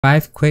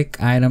5 quick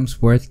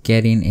items worth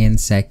getting in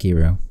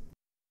Sekiro.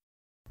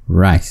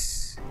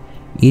 Rice.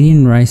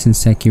 Eating rice in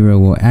Sekiro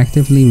will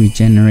actively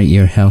regenerate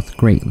your health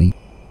greatly.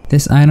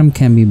 This item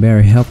can be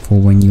very helpful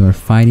when you are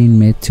fighting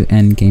mid to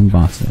end game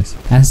bosses,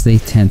 as they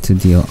tend to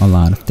deal a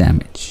lot of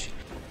damage.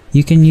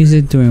 You can use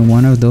it during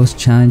one of those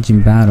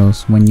challenging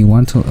battles when you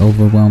want to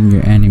overwhelm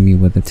your enemy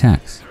with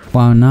attacks,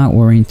 while not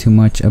worrying too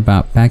much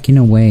about backing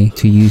away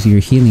to use your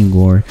healing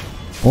gourd,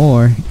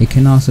 or it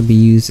can also be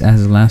used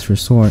as a last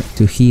resort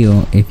to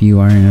heal if you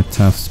are in a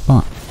tough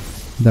spot.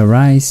 The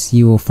rice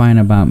you will find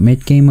about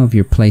mid-game of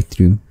your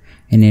playthrough,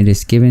 and it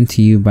is given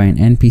to you by an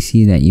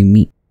NPC that you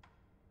meet.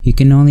 You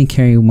can only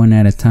carry one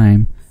at a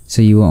time,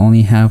 so you will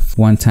only have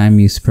one time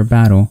use per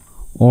battle,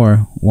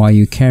 or while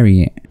you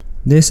carry it.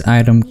 This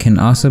item can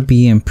also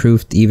be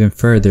improved even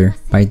further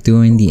by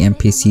doing the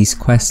NPC's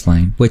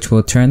questline, which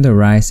will turn the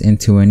rice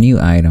into a new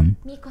item,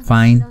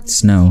 Find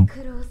Snow.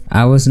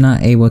 I was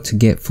not able to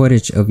get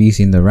footage of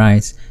using the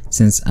rice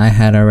since I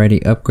had already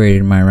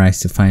upgraded my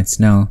rice to find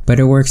snow, but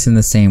it works in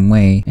the same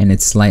way and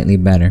it's slightly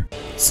better.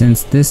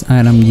 Since this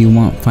item you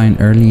won't find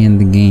early in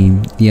the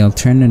game, the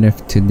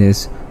alternative to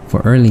this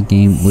for early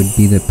game would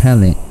be the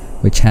pellet,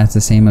 which has the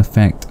same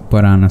effect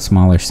but on a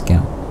smaller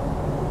scale.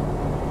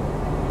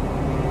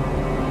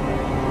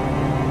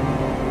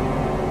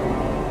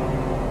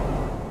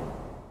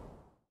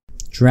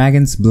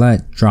 Dragon's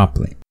Blood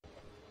Droplet.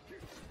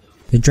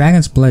 The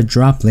Dragon's Blood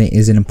Droplet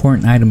is an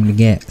important item to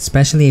get,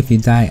 especially if you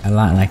die a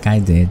lot like I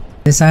did.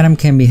 This item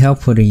can be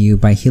helpful to you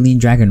by healing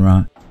dragon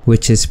rot,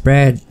 which is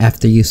spread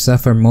after you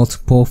suffer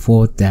multiple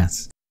full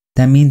deaths.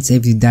 That means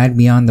if you died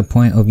beyond the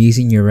point of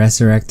using your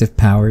resurrective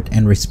power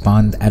and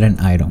respawned at an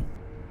item.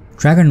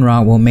 Dragon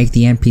rot will make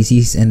the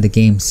NPCs in the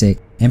game sick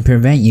and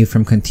prevent you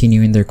from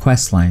continuing their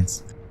quest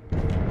lines.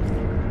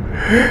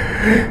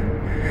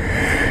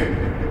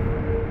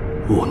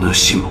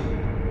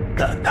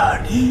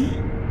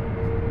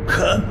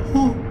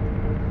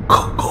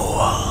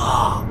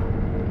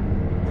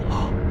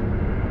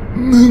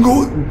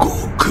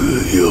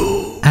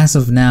 As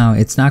of now,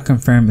 it's not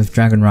confirmed if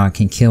dragon rot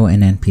can kill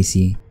an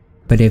NPC,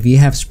 but if you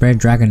have spread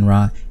dragon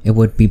rot, it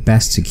would be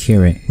best to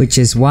cure it, which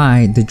is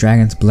why the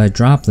Dragon's Blood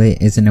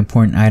Droplet is an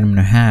important item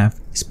to have,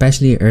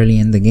 especially early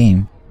in the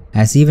game,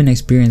 as even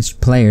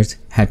experienced players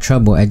had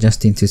trouble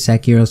adjusting to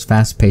Sekiro's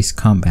fast-paced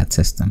combat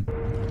system.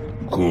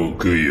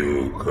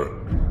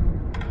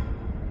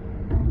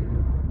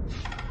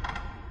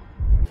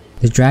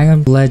 The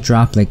Dragon Blood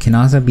Droplet can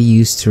also be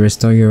used to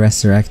restore your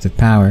resurrective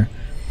power,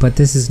 but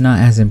this is not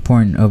as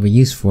important of a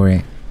use for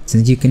it,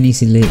 since you can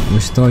easily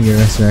restore your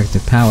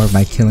resurrective power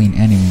by killing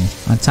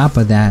enemies. On top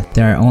of that,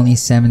 there are only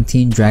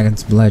 17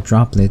 Dragon's Blood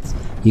Droplets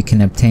you can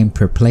obtain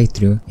per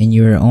playthrough, and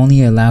you are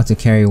only allowed to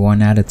carry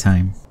one at a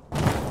time.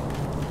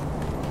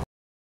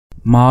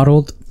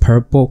 Modeled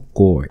Purple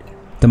Gourd.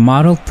 The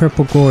Modeled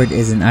Purple Gourd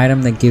is an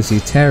item that gives you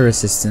terror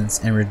resistance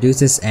and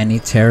reduces any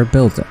terror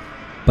buildup,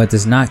 but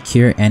does not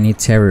cure any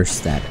terror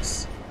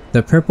status.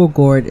 The purple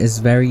gourd is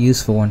very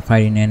useful when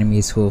fighting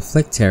enemies who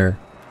inflict terror.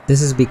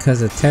 This is because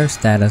the terror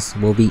status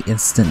will be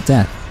instant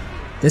death.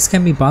 This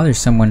can be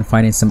bothersome when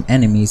fighting some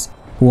enemies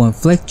who will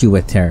inflict you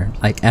with terror,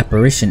 like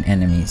apparition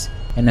enemies,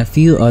 and a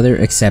few other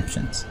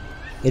exceptions.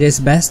 It is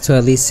best to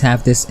at least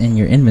have this in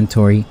your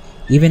inventory.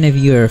 Even if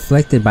you are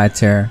afflicted by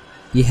terror,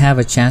 you have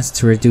a chance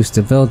to reduce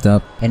the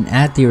buildup and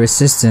add the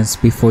resistance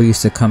before you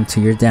succumb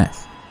to your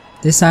death.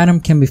 This item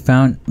can be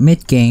found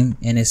mid-game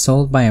and is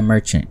sold by a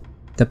merchant.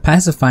 The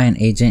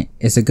pacifying agent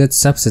is a good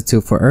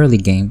substitute for early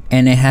game,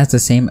 and it has the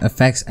same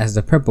effects as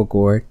the purple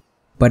gourd,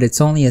 but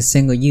it's only a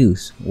single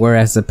use,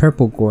 whereas the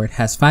purple gourd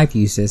has 5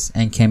 uses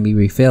and can be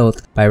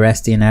refilled by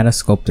resting at a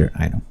sculptor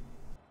item.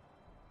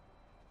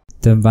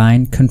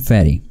 Divine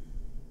Confetti.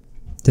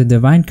 The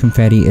Divine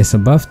Confetti is a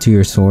buff to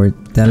your sword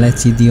that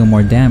lets you deal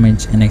more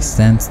damage and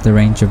extends the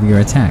range of your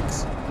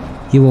attacks.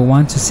 You will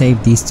want to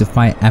save these to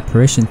fight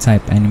apparition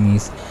type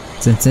enemies,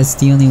 since it's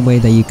the only way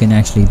that you can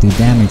actually do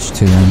damage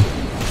to them.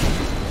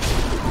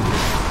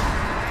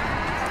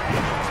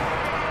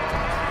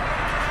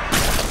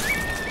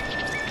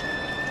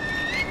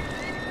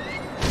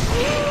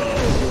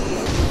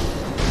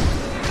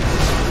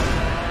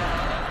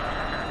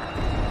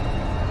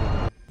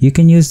 You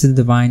can use the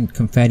Divine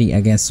Confetti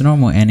against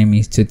normal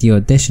enemies to deal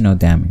additional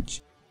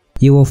damage.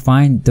 You will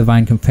find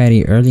Divine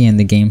Confetti early in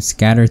the game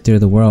scattered through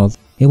the world.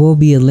 It will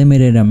be a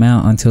limited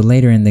amount until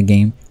later in the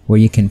game, where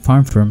you can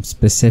farm from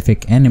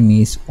specific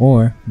enemies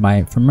or buy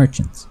it from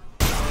merchants.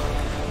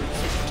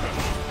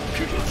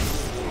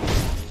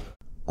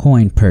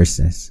 Coin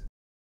purses.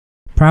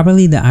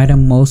 Probably the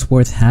item most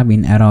worth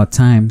having at all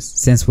times,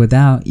 since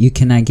without you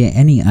cannot get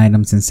any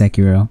items in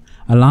Sekiro,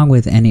 along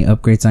with any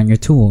upgrades on your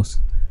tools.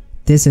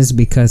 This is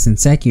because in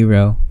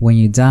Sekiro, when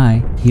you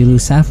die, you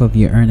lose half of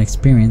your earned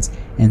experience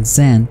and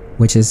Zen,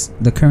 which is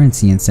the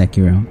currency in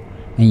Sekiro,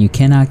 and you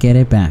cannot get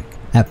it back.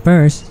 At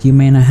first, you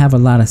may not have a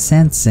lot of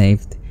cents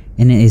saved,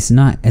 and it is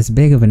not as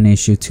big of an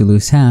issue to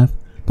lose half,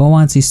 but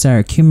once you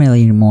start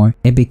accumulating more,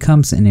 it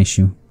becomes an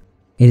issue.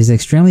 It is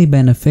extremely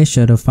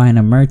beneficial to find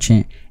a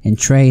merchant and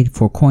trade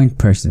for coin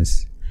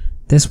purses.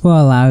 This will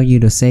allow you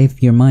to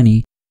save your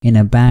money in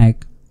a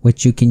bag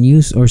which you can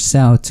use or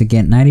sell to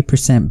get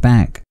 90%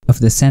 back of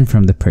the cent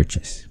from the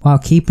purchase. While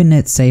keeping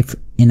it safe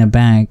in a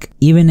bag,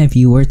 even if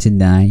you were to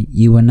die,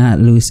 you will not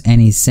lose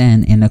any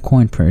cent in a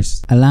coin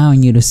purse,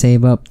 allowing you to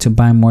save up to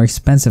buy more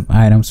expensive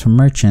items from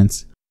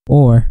merchants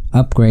or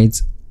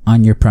upgrades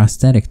on your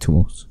prosthetic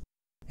tools.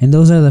 And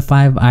those are the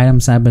 5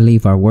 items I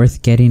believe are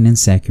worth getting in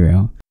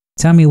Sekiro.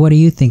 Tell me, what do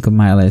you think of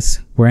my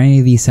list? Were any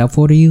of these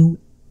helpful to you?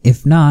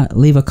 If not,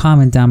 leave a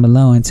comment down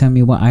below and tell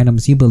me what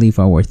items you believe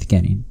are worth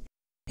getting.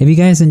 If you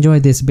guys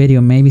enjoyed this video,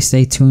 maybe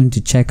stay tuned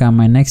to check out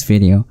my next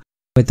video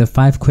with the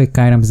 5 quick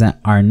items that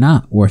are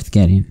not worth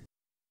getting.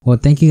 Well,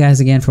 thank you guys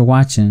again for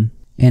watching,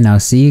 and I'll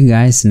see you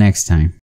guys next time.